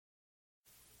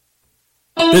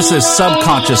This is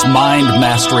Subconscious Mind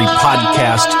Mastery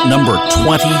Podcast number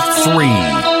 23.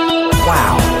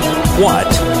 Wow, what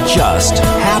just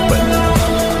happened?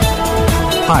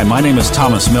 Hi, my name is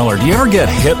Thomas Miller. Do you ever get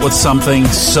hit with something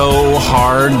so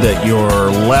hard that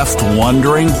you're left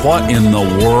wondering what in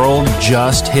the world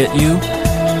just hit you?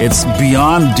 It's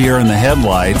beyond deer in the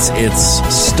headlights. It's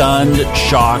stunned,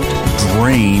 shocked,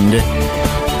 drained,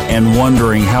 and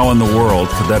wondering how in the world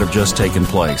could that have just taken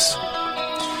place.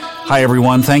 Hi,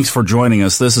 everyone. Thanks for joining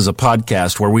us. This is a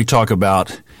podcast where we talk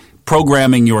about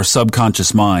programming your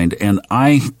subconscious mind, and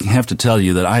I have to tell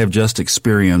you that I have just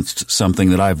experienced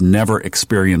something that I've never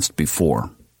experienced before.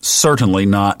 Certainly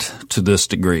not to this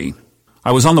degree.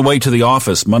 I was on the way to the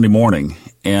office Monday morning,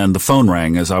 and the phone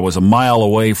rang as I was a mile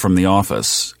away from the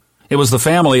office. It was the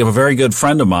family of a very good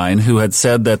friend of mine who had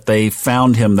said that they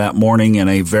found him that morning in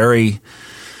a very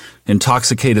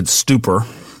intoxicated stupor,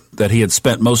 that he had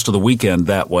spent most of the weekend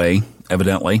that way,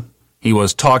 evidently. He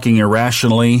was talking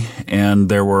irrationally, and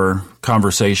there were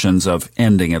conversations of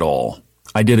ending it all.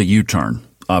 I did a U-turn,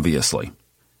 obviously.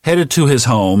 Headed to his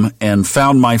home and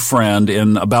found my friend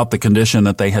in about the condition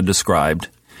that they had described.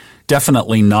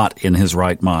 Definitely not in his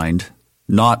right mind.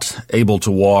 Not able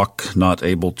to walk, not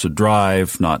able to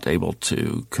drive, not able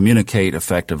to communicate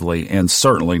effectively, and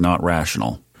certainly not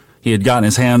rational. He had gotten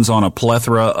his hands on a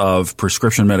plethora of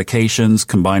prescription medications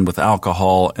combined with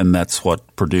alcohol, and that's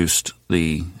what produced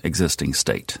the existing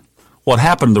state. What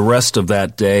happened the rest of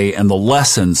that day and the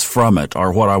lessons from it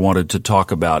are what I wanted to talk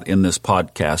about in this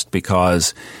podcast,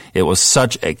 because it was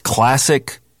such a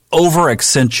classic,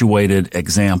 over-accentuated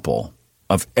example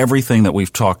of everything that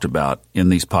we've talked about in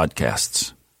these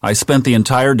podcasts. I spent the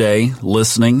entire day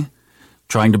listening,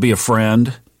 trying to be a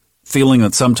friend, feeling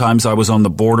that sometimes I was on the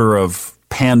border of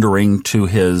pandering to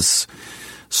his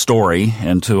story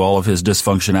and to all of his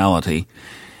dysfunctionality.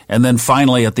 And then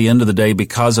finally, at the end of the day,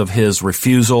 because of his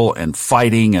refusal and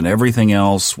fighting and everything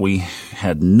else, we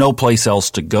had no place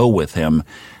else to go with him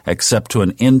except to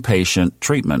an inpatient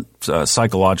treatment,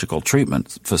 psychological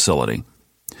treatment facility,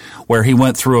 where he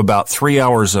went through about 3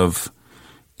 hours of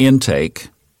intake,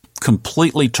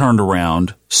 completely turned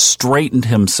around, straightened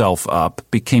himself up,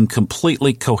 became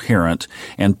completely coherent,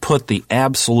 and put the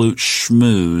absolute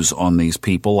schmooze on these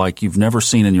people like you've never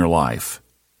seen in your life,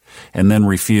 and then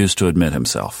refused to admit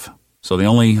himself. So the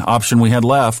only option we had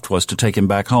left was to take him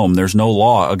back home. There's no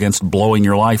law against blowing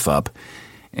your life up.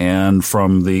 And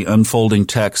from the unfolding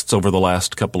texts over the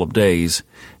last couple of days,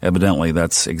 evidently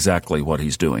that's exactly what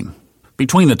he's doing.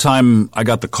 Between the time I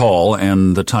got the call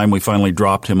and the time we finally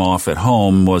dropped him off at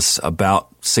home was about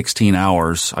 16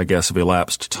 hours, I guess, of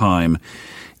elapsed time.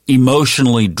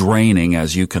 Emotionally draining,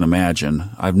 as you can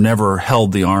imagine. I've never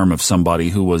held the arm of somebody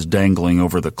who was dangling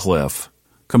over the cliff,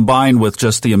 combined with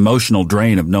just the emotional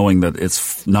drain of knowing that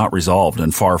it's not resolved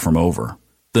and far from over.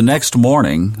 The next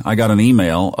morning, I got an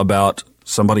email about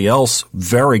somebody else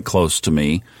very close to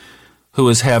me who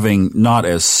is having not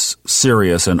as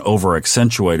serious and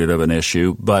over-accentuated of an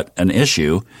issue, but an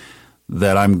issue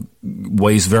that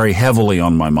weighs very heavily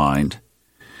on my mind.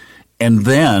 And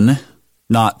then,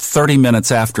 not 30 minutes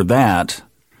after that,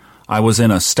 I was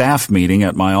in a staff meeting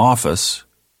at my office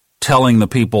telling the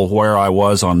people where I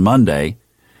was on Monday,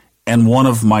 and one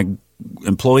of my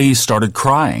employees started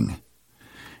crying.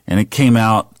 And it came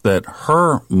out that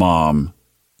her mom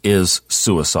is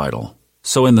suicidal.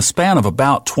 So in the span of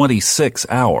about 26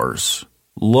 hours,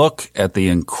 look at the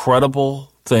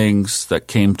incredible things that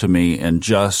came to me in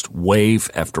just wave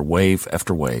after wave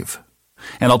after wave.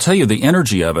 And I'll tell you, the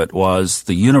energy of it was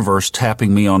the universe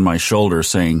tapping me on my shoulder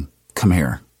saying, "Come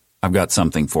here, I've got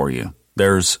something for you.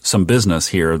 There's some business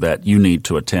here that you need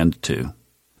to attend to."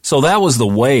 So that was the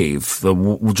wave,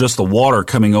 just the water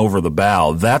coming over the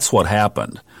bow. That's what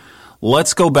happened.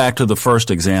 Let's go back to the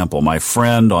first example. My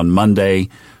friend on Monday,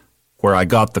 where I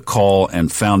got the call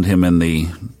and found him in the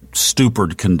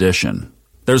stupered condition.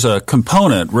 There's a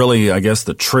component, really, I guess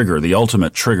the trigger, the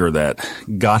ultimate trigger that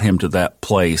got him to that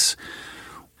place.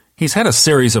 He's had a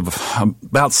series of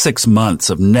about 6 months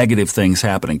of negative things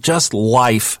happening, just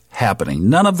life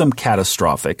happening. None of them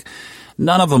catastrophic,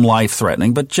 none of them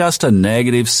life-threatening, but just a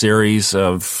negative series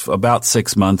of about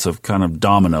 6 months of kind of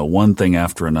domino, one thing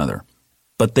after another.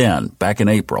 But then, back in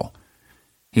April,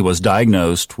 he was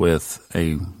diagnosed with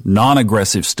a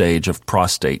non-aggressive stage of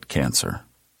prostate cancer.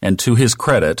 And to his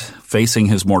credit, facing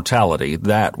his mortality,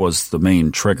 that was the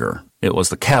main trigger. It was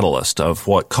the catalyst of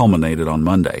what culminated on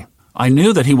Monday. I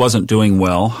knew that he wasn't doing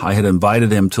well. I had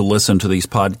invited him to listen to these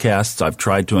podcasts. I've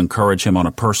tried to encourage him on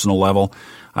a personal level.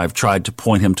 I've tried to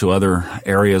point him to other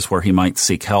areas where he might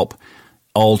seek help,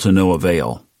 all to no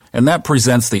avail. And that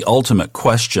presents the ultimate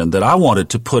question that I wanted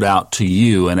to put out to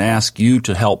you and ask you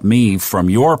to help me from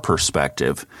your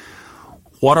perspective.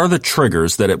 What are the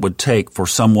triggers that it would take for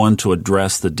someone to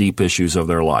address the deep issues of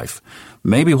their life?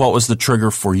 Maybe what was the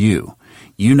trigger for you?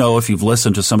 You know, if you've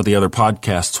listened to some of the other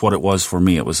podcasts, what it was for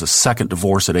me. It was a second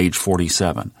divorce at age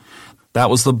 47. That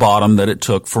was the bottom that it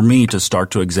took for me to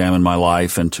start to examine my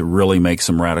life and to really make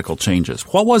some radical changes.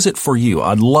 What was it for you?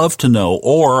 I'd love to know,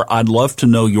 or I'd love to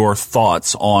know your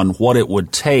thoughts on what it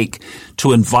would take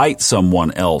to invite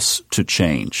someone else to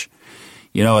change.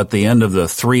 You know, at the end of the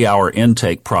 3-hour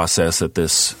intake process at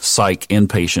this psych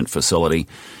inpatient facility,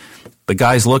 the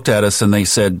guys looked at us and they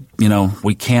said, you know,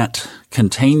 we can't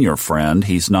contain your friend.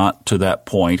 He's not to that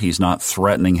point. He's not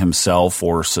threatening himself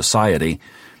or society.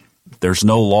 There's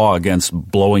no law against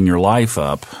blowing your life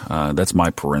up. That's my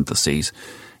parentheses.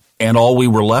 And all we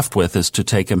were left with is to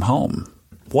take him home.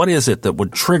 What is it that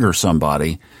would trigger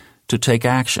somebody to take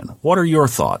action? What are your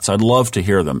thoughts? I'd love to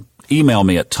hear them. Email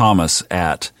me at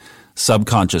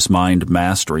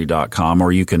thomas@subconsciousmindmastery.com,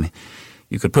 or you could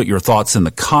put your thoughts in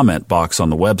the comment box on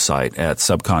the website at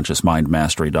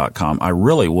subconsciousmindmastery.com. I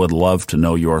really would love to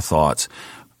know your thoughts.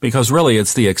 Because really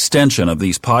it's the extension of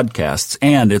these podcasts,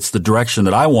 and it's the direction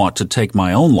that I want to take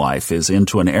my own life, is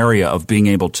into an area of being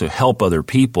able to help other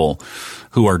people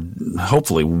who are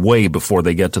hopefully way before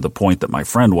they get to the point that my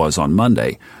friend was on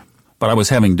Monday. But I was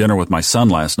having dinner with my son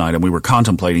last night, and we were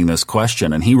contemplating this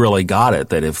question, and he really got it,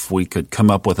 that if we could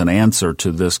come up with an answer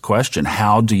to this question,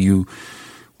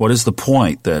 what is the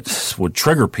point that would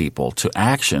trigger people to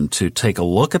action, to take a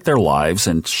look at their lives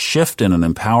and shift in an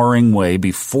empowering way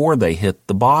before they hit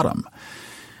the bottom?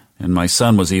 And my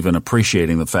son was even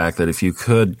appreciating the fact that if you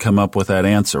could come up with that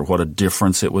answer, what a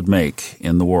difference it would make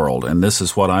in the world. And this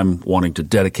is what I'm wanting to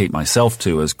dedicate myself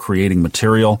to, is creating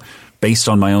material based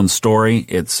on my own story.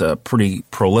 It's a pretty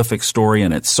prolific story,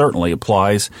 and it certainly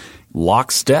applies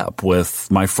lockstep with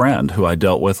my friend who I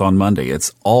dealt with on Monday.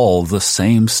 It's all the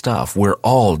same stuff. We're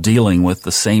all dealing with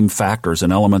the same factors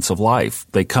and elements of life.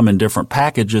 They come in different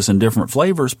packages and different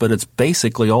flavors, but it's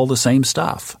basically all the same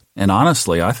stuff. And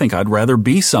honestly, I think I'd rather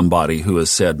be somebody who has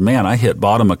said, man, I hit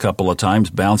bottom a couple of times,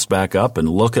 bounced back up, and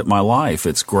look at my life.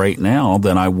 It's great now,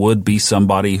 than I would be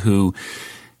somebody who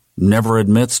never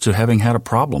admits to having had a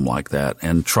problem like that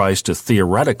and tries to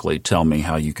theoretically tell me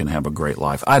how you can have a great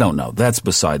life. I don't know. That's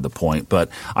beside the point. But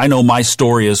I know my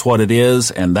story is what it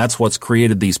is, and that's what's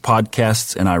created these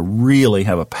podcasts, and I really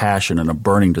have a passion and a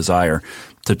burning desire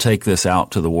to take this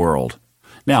out to the world.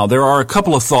 Now, there are a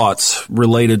couple of thoughts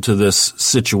related to this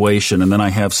situation, and then I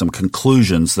have some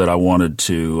conclusions that I wanted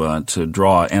to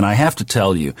draw. And I have to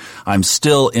tell you, I'm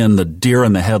still in the deer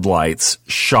in the headlights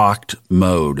shocked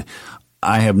mode.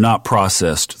 I have not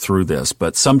processed through this,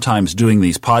 but sometimes doing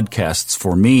these podcasts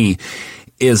for me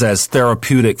is as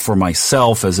therapeutic for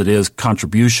myself as it is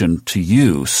contribution to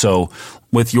you. So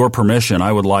with your permission,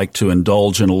 I would like to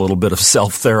indulge in a little bit of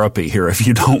self-therapy here, if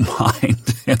you don't mind.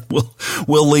 And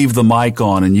we'll leave the mic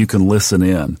on and you can listen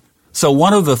in. So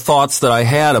one of the thoughts that I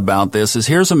had about this is,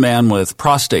 here's a man with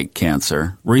prostate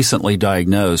cancer, recently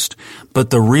diagnosed,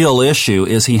 but the real issue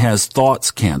is he has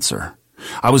thoughts cancer.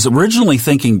 I was originally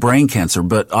thinking brain cancer,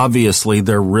 but obviously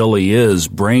there really is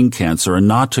brain cancer, and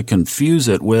not to confuse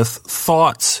it with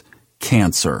thoughts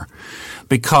cancer,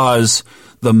 because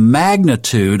the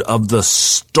magnitude of the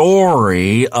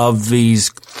story of these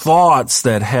thoughts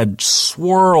that had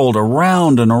swirled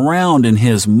around and around in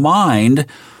his mind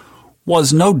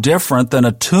was no different than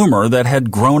a tumor that had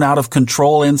grown out of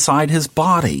control inside his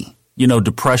body. You know,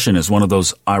 depression is one of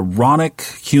those ironic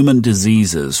human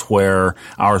diseases where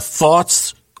our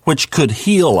thoughts, which could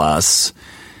heal us,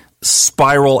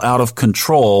 spiral out of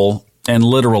control and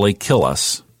literally kill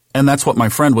us. And that's what my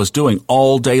friend was doing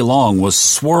all day long, was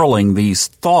swirling these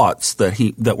thoughts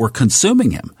that were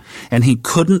consuming him, and he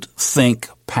couldn't think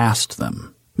past them.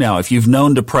 Now, if you've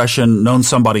known depression, known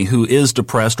somebody who is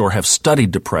depressed, or have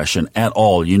studied depression at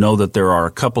all, you know that there are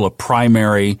a couple of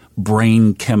primary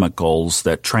brain chemicals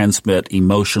that transmit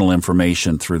emotional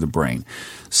information through the brain: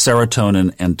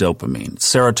 serotonin and dopamine.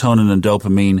 Serotonin and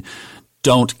dopamine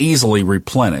don't easily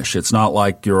replenish. It's not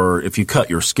like if you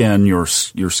cut your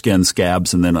skin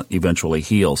scabs and then eventually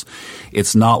heals.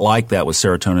 It's not like that with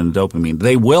serotonin and dopamine.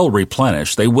 They will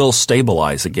replenish. They will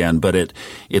stabilize again, but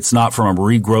it's not from a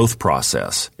regrowth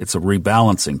process. It's a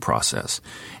rebalancing process.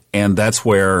 And that's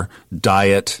where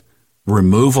diet,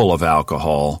 removal of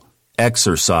alcohol,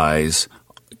 exercise,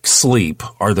 sleep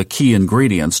are the key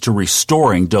ingredients to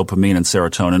restoring dopamine and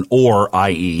serotonin, or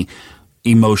i.e.,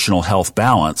 emotional health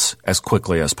balance, as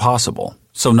quickly as possible.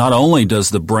 So not only does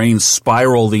the brain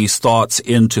spiral these thoughts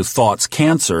into thoughts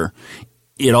cancer,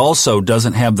 it also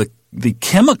doesn't have the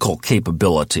chemical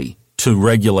capability to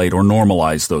regulate or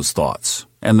normalize those thoughts.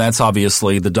 And that's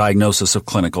obviously the diagnosis of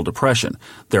clinical depression.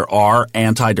 There are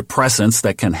antidepressants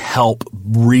that can help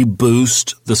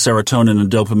reboost the serotonin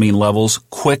and dopamine levels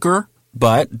quicker,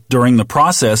 but during the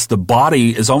process, the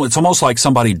body it's almost like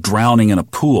somebody drowning in a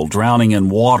pool, drowning in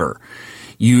water.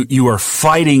 You are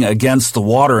fighting against the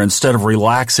water instead of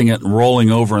relaxing it and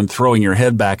rolling over and throwing your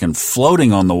head back and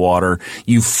floating on the water.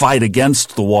 You fight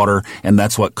against the water, and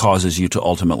that's what causes you to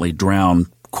ultimately drown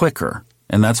quicker.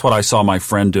 And that's what I saw my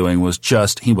friend doing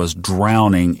he was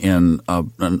drowning in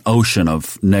an ocean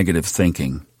of negative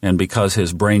thinking. And because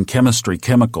his brain chemistry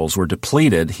chemicals were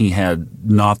depleted,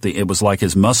 it was like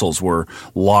his muscles were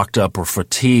locked up or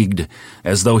fatigued,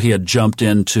 as though he had jumped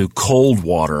into cold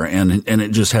water, and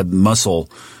it just had muscle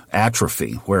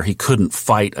atrophy where he couldn't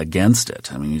fight against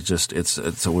it. I mean,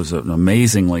 it was an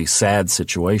amazingly sad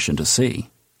situation to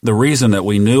see. The reason that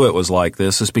we knew it was like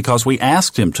this is because we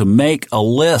asked him to make a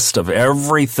list of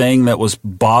everything that was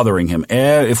bothering him.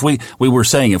 If we were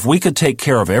saying, if we could take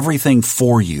care of everything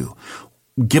for you,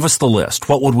 give us the list.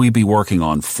 What would we be working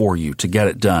on for you to get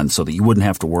it done so that you wouldn't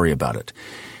have to worry about it?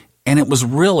 And it was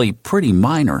really pretty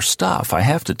minor stuff, I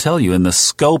have to tell you, in the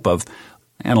scope of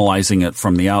analyzing it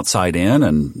from the outside in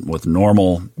and with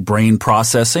normal brain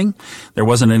processing. There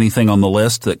wasn't anything on the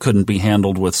list that couldn't be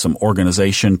handled with some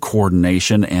organization,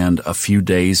 coordination, and a few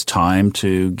days' time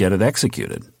to get it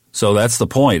executed. So that's the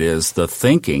point, is the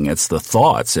thinking, it's the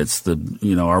thoughts,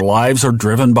 our lives are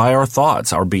driven by our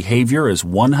thoughts. Our behavior is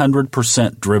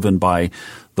 100% driven by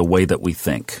the way that we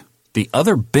think. The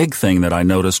other big thing that I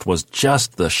noticed was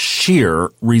just the sheer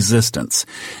resistance.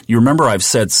 You remember I've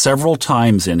said several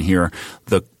times in here,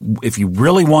 if you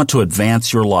really want to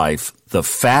advance your life, the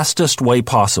fastest way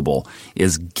possible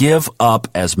is give up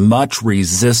as much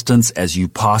resistance as you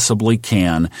possibly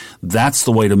can. That's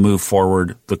the way to move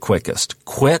forward the quickest.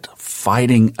 Quit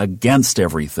fighting against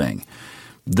everything.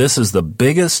 This is the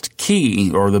biggest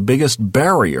key or the biggest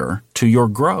barrier to your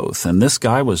growth. And this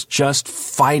guy was just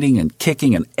fighting and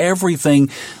kicking and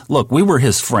everything. Look, we were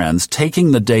his friends,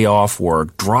 taking the day off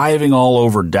work, driving all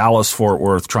over Dallas-Fort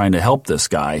Worth trying to help this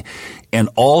guy. And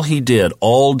all he did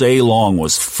all day long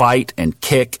was fight and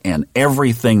kick, and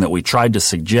everything that we tried to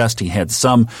suggest, he had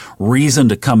some reason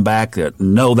to come back that,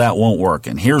 no, that won't work,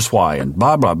 and here's why, and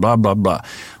blah, blah, blah, blah, blah.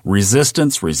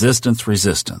 Resistance, resistance,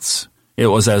 resistance. It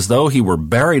was as though he were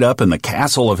buried up in the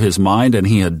castle of his mind, and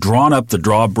he had drawn up the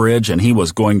drawbridge, and he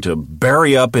was going to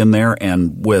bury up in there,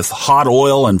 and with hot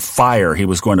oil and fire, he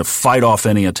was going to fight off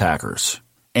any attackers.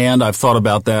 And I've thought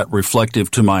about that reflective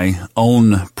to my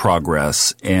own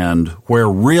progress, and where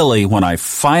really when I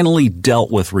finally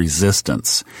dealt with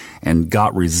resistance and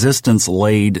got resistance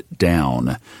laid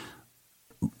down,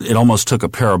 it almost took a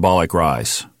parabolic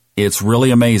rise. It's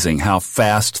really amazing how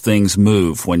fast things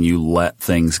move when you let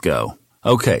things go.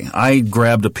 Okay, I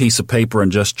grabbed a piece of paper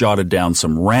and just jotted down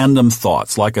some random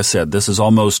thoughts. Like I said, this is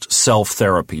almost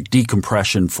self-therapy,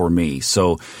 decompression for me.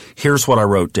 So here's what I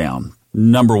wrote down.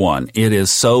 Number one, it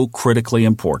is so critically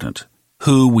important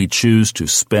who we choose to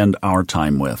spend our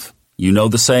time with. You know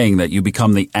the saying that you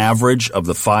become the average of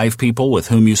the 5 people with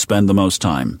whom you spend the most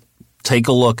time. Take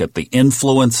a look at the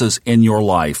influences in your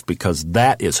life, because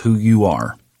that is who you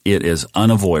are. It is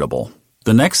unavoidable.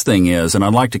 The next thing is, and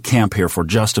I'd like to camp here for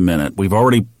just a minute, we've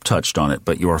already touched on it,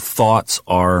 but your thoughts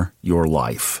are your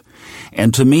life.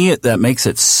 And to me, that makes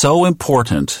it so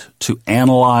important to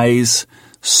analyze,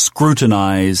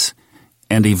 scrutinize,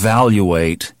 and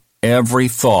evaluate every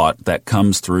thought that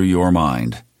comes through your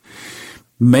mind.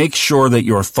 Make sure that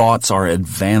your thoughts are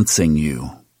advancing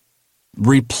you.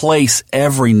 Replace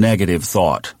every negative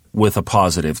thought with a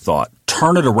positive thought.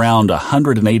 Turn it around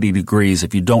 180 degrees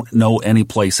if you don't know any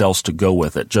place else to go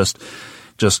with it. Just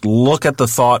look at the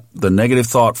thought, the negative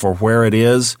thought, for where it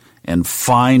is, and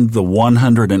find the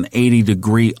 180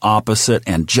 degree opposite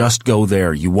and just go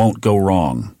there. You won't go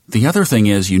wrong. The other thing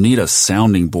is you need a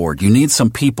sounding board. You need some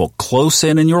people close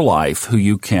in your life who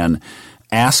you can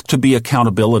ask to be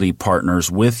accountability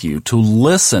partners with you, to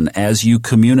listen as you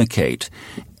communicate,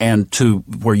 and to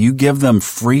where you give them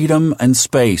freedom and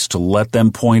space to let them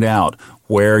point out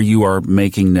where you are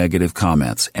making negative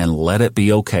comments, and let it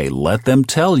be okay. Let them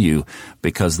tell you,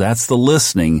 because that's the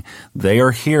listening. They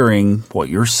are hearing what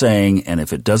you're saying, and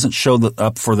if it doesn't show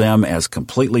up for them as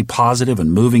completely positive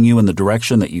and moving you in the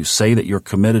direction that you say that you're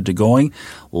committed to going,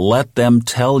 let them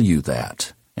tell you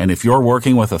that. And if you're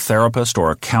working with a therapist or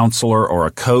a counselor or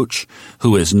a coach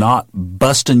who is not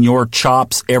busting your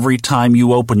chops every time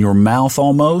you open your mouth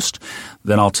almost,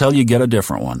 then I'll tell you, get a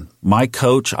different one. My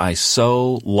coach, I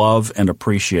so love and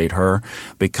appreciate her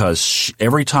because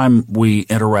every time we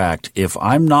interact, if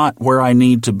I'm not where I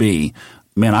need to be,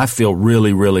 man, I feel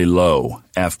really, really low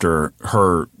after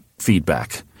her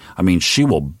feedback. I mean, she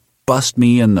will bust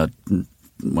me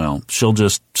she'll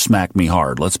just smack me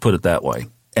hard. Let's put it that way.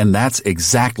 And that's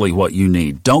exactly what you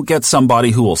need. Don't get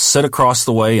somebody who will sit across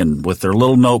the way and with their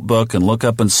little notebook and look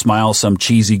up and smile some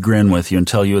cheesy grin with you and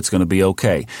tell you it's going to be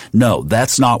okay. No,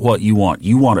 that's not what you want.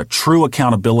 You want a true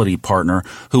accountability partner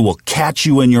who will catch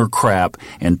you in your crap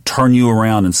and turn you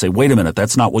around and say, wait a minute,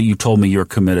 that's not what you told me you're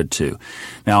committed to.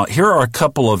 Now, here are a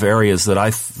couple of areas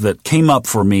that came up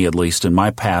for me, at least in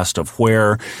my past, of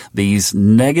where these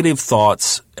negative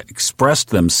thoughts expressed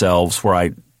themselves where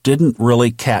I didn't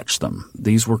really catch them.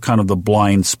 These were kind of the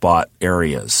blind spot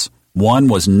areas. One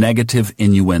was negative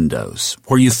innuendos,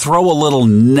 where you throw a little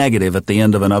negative at the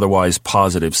end of an otherwise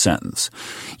positive sentence.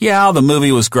 Yeah, the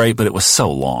movie was great, but it was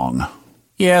so long.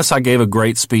 Yes, I gave a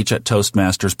great speech at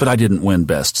Toastmasters, but I didn't win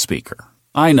Best Speaker.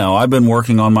 I know, I've been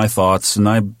working on my thoughts, and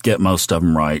I get most of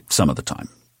them right some of the time.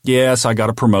 Yes, I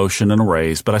got a promotion and a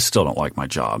raise, but I still don't like my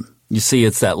job. You see,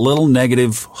 it's that little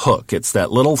negative hook. It's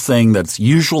that little thing that's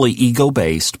usually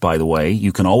ego-based, by the way.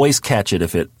 You can always catch it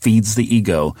if it feeds the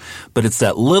ego. But it's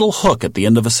that little hook at the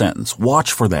end of a sentence.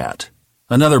 Watch for that.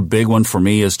 Another big one for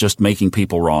me is just making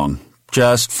people wrong.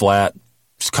 Just flat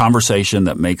conversation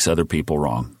that makes other people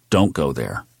wrong. Don't go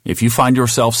there. If you find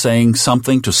yourself saying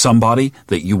something to somebody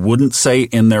that you wouldn't say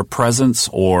in their presence,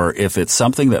 or if it's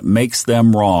something that makes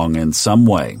them wrong in some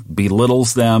way,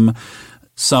 belittles them,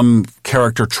 some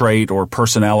character trait or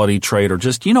personality trait, or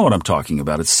just, you know what I'm talking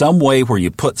about. It's some way where you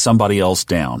put somebody else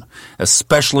down,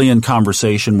 especially in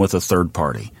conversation with a third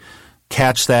party.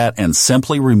 Catch that and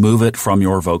simply remove it from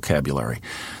your vocabulary.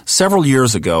 Several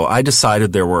years ago, I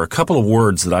decided there were a couple of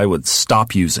words that I would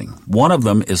stop using. One of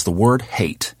them is the word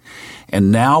hate.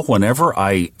 And now whenever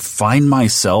I find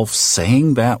myself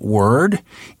saying that word,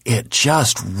 it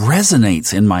just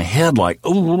resonates in my head like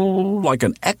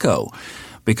an echo.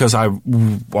 Because I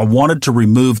wanted to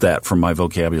remove that from my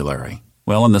vocabulary.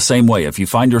 Well, in the same way, if you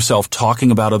find yourself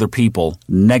talking about other people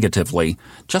negatively,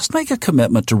 just make a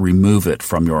commitment to remove it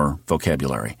from your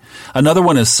vocabulary. Another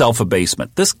one is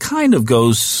self-abasement. This kind of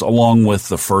goes along with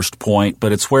the first point,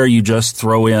 but it's where you just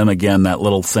throw in, again, that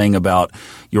little thing about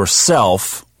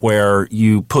yourself where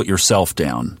you put yourself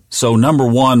down. So number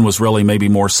one was really maybe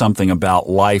more something about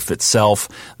life itself.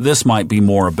 This might be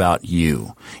more about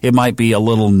you. It might be a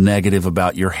little negative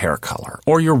about your hair color,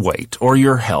 or your weight, or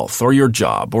your health, or your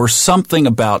job, or something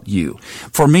about you.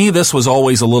 For me, this was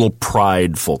always a little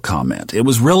prideful comment. It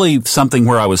was really something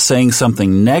where I was saying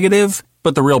something negative,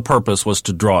 but the real purpose was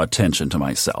to draw attention to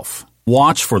myself.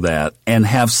 Watch for that and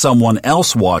have someone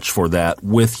else watch for that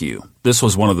with you. This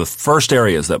was one of the first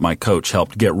areas that my coach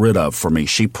helped get rid of for me.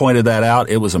 She pointed that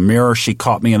out. It was a mirror. She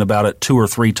caught me in about it 2 or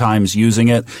 3 times using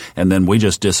it, and then we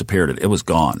just disappeared it. It was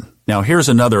gone. Now, here's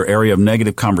another area of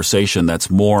negative conversation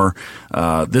that's more,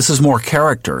 this is more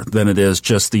character than it is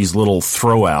just these little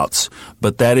throwouts.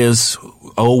 But that is,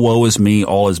 oh, woe is me,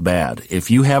 all is bad.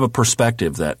 If you have a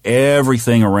perspective that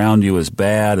everything around you is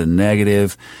bad and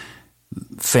negative,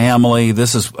 family,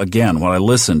 this is, again, what I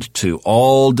listened to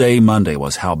all day Monday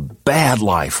was how bad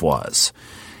life was.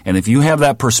 And if you have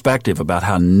that perspective about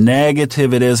how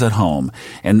negative it is at home,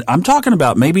 and I'm talking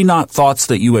about maybe not thoughts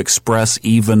that you express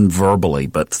even verbally,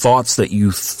 but thoughts that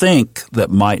you think that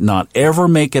might not ever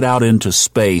make it out into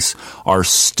space are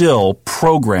still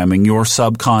programming your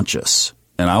subconscious.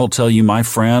 And I will tell you, my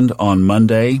friend on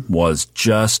Monday was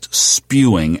just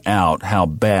spewing out how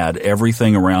bad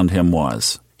everything around him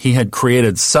was. He had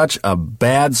created such a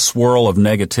bad swirl of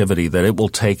negativity that it will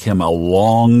take him a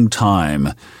long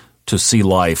time to see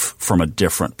life from a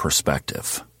different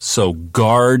perspective. So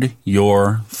guard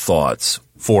your thoughts,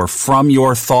 for from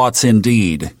your thoughts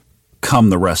indeed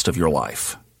come the rest of your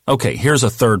life. Okay, here's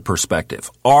a third perspective.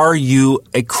 Are you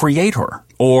a creator,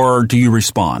 or do you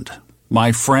respond?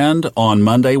 My friend on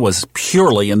Monday was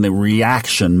purely in the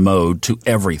reaction mode to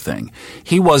everything.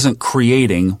 He wasn't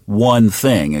creating one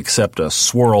thing except a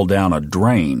swirl down a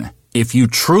drain. If you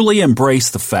truly embrace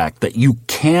the fact that you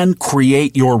can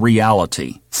create your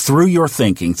reality through your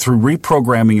thinking, through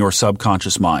reprogramming your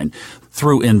subconscious mind,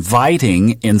 through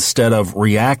inviting instead of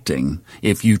reacting,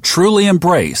 if you truly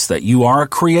embrace that you are a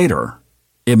creator,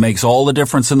 it makes all the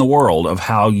difference in the world of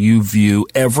how you view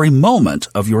every moment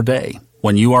of your day.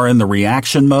 When you are in the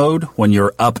reaction mode, when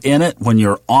you're up in it, when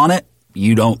you're on it,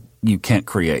 you can't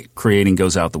create. Creating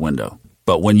goes out the window.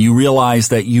 But when you realize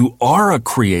that you are a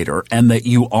creator and that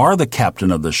you are the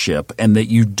captain of the ship and that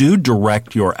you do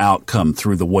direct your outcome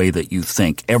through the way that you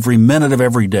think every minute of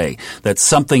every day, that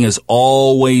something is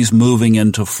always moving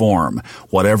into form,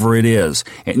 whatever it is,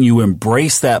 and you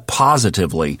embrace that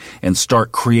positively and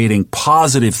start creating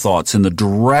positive thoughts in the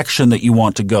direction that you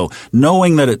want to go,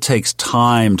 knowing that it takes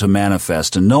time to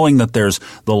manifest and knowing that there's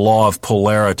the law of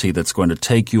polarity that's going to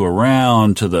take you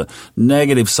around to the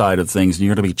negative side of things and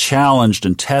you're going to be challenged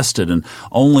and tested, and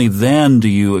only then do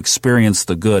you experience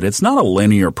the good. It's not a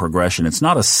linear progression. It's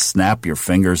not a snap your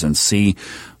fingers and see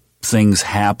things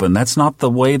happen. That's not the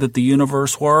way that the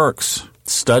universe works.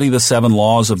 Study the 7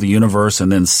 laws of the universe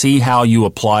and then see how you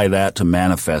apply that to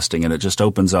manifesting, and it just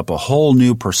opens up a whole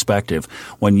new perspective.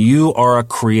 When you are a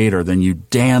creator, then you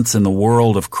dance in the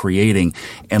world of creating,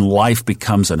 and life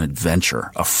becomes an adventure,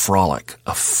 a frolic,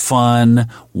 a fun,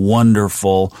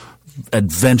 wonderful,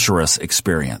 adventurous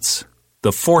experience. The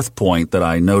 4th point that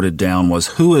I noted down was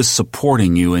who is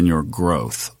supporting you in your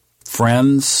growth.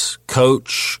 Friends,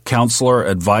 coach, counselor,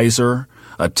 advisor,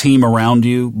 a team around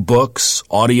you, books,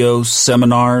 audios,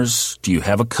 seminars. Do you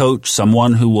have a coach,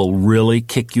 someone who will really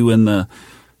kick you in the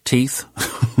teeth?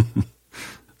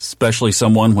 Especially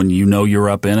someone when you know you're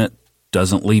up in it,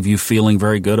 doesn't leave you feeling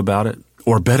very good about it.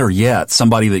 Or better yet,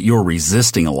 somebody that you're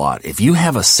resisting a lot. If you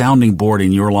have a sounding board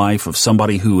in your life of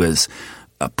somebody who is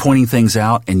pointing things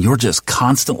out and you're just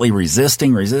constantly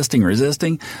resisting,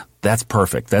 that's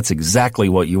perfect. That's exactly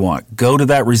what you want. Go to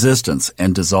that resistance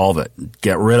and dissolve it.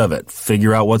 Get rid of it.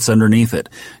 Figure out what's underneath it.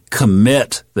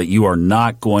 Commit that you are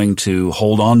not going to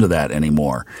hold on to that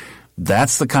anymore.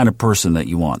 That's the kind of person that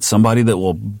you want. Somebody that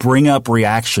will bring up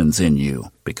reactions in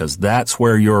you, because that's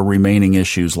where your remaining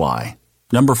issues lie.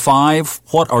 Number 5,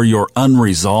 what are your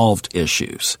unresolved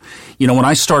issues? You know, when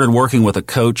I started working with a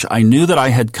coach, I knew that I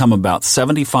had come about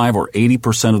 75 or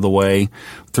 80% of the way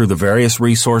through the various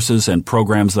resources and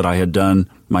programs that I had done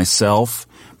myself,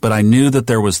 but I knew that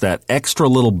there was that extra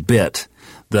little bit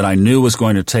that I knew was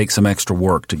going to take some extra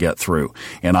work to get through.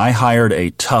 And I hired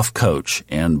a tough coach,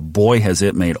 and boy, has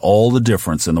it made all the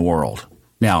difference in the world.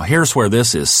 Now, here's where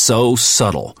this is so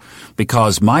subtle,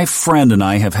 because my friend and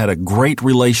I have had a great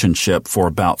relationship for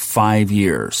about 5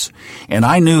 years, and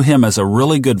I knew him as a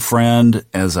really good friend,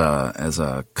 as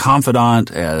a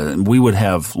confidant, and we would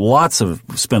have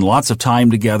spend lots of time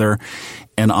together,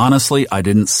 and honestly, I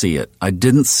didn't see it. I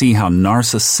didn't see how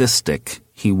narcissistic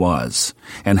he was,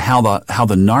 and how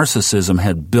the narcissism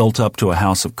had built up to a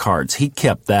house of cards. He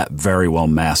kept that very well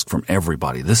masked from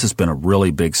everybody. This has been a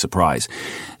really big surprise.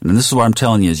 And this is what I'm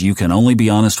telling you is you can only be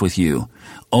honest with you.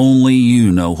 Only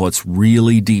you know what's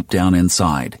really deep down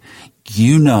inside.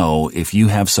 You know if you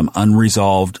have some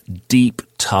unresolved, deep,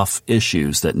 tough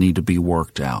issues that need to be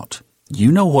worked out.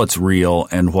 You know what's real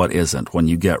and what isn't when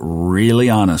you get really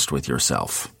honest with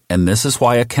yourself. And this is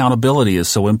why accountability is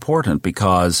so important,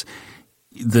 because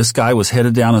this guy was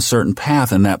headed down a certain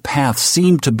path, and that path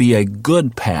seemed to be a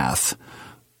good path,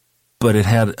 but it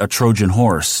had a Trojan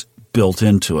horse built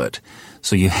into it.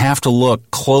 So you have to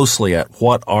look closely at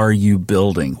what are you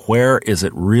building? Where is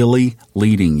it really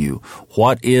leading you?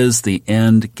 What is the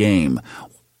end game?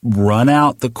 Run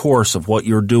out the course of what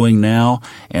you're doing now,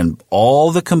 and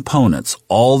all the components,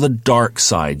 all the dark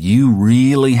side. You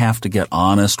really have to get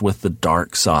honest with the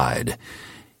dark side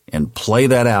and play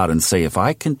that out and say, if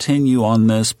I continue on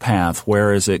this path,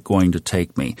 where is it going to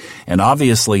take me? And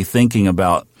obviously thinking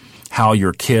about how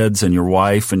your kids and your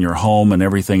wife and your home and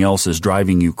everything else is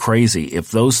driving you crazy.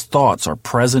 If those thoughts are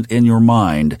present in your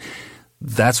mind,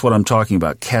 that's what I'm talking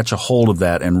about. Catch a hold of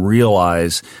that and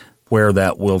realize where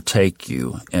that will take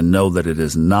you, and know that it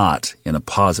is not in a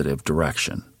positive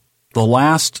direction. The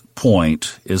last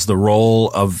point is the role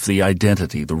of the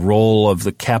identity, the role of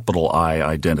the capital I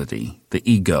identity, the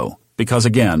ego. Because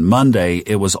again, Monday,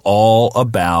 it was all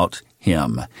about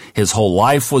him. His whole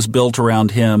life was built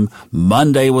around him.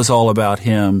 Monday was all about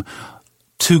him.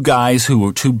 Two guys who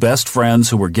were two best friends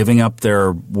who were giving up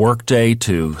their workday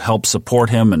to help support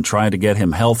him and try to get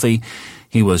him healthy.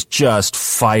 He was just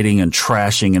fighting and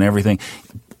trashing and everything,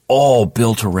 all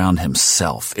built around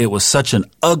himself. It was such an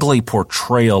ugly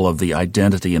portrayal of the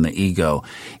identity and the ego.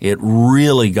 It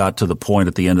really got to the point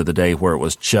at the end of the day where it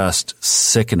was just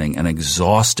sickening and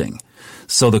exhausting.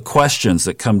 So the questions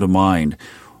that come to mind: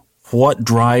 what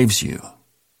drives you?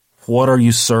 What are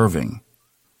you serving?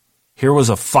 Here was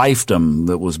a fiefdom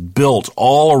that was built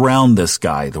all around this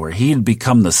guy, where he had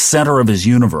become the center of his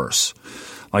universe.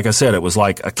 Like I said, it was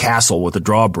like a castle with a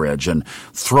drawbridge and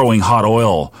throwing hot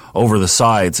oil over the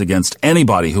sides against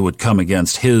anybody who would come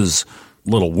against his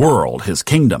little world, his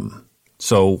kingdom.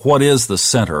 So what is the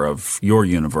center of your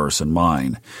universe and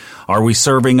mine? Are we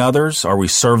serving others? Are we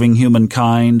serving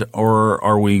humankind? Or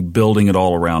are we building it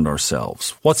all around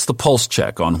ourselves? What's the pulse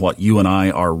check on what you and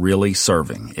I are really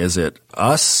serving? Is it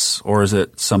us or is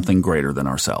it something greater than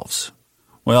ourselves?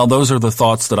 Well, those are the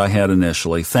thoughts that I had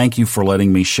initially. Thank you for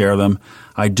letting me share them.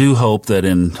 I do hope that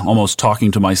in almost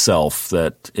talking to myself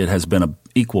that it has been an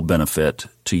equal benefit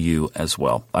to you as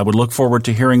well. I would look forward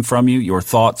to hearing from you, your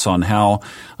thoughts on how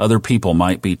other people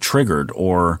might be triggered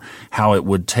or how it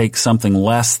would take something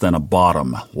less than a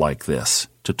bottom like this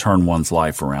to turn one's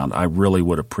life around. I really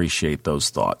would appreciate those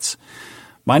thoughts.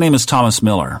 My name is Thomas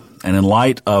Miller, and in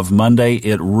light of Monday,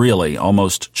 it really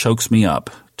almost chokes me up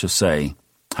to say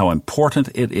how important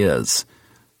it is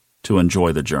to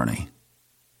enjoy the journey.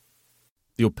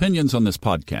 The opinions on this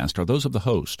podcast are those of the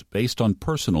host, based on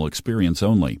personal experience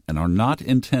only, and are not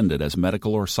intended as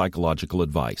medical or psychological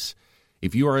advice.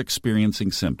 If you are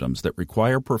experiencing symptoms that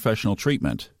require professional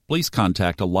treatment, please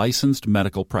contact a licensed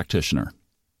medical practitioner.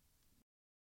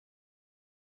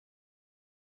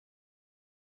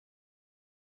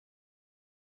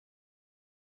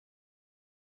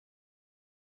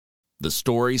 The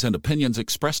stories and opinions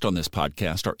expressed on this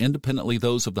podcast are independently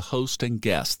those of the host and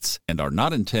guests and are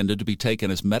not intended to be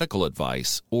taken as medical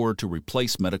advice or to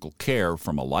replace medical care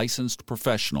from a licensed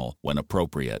professional when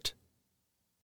appropriate.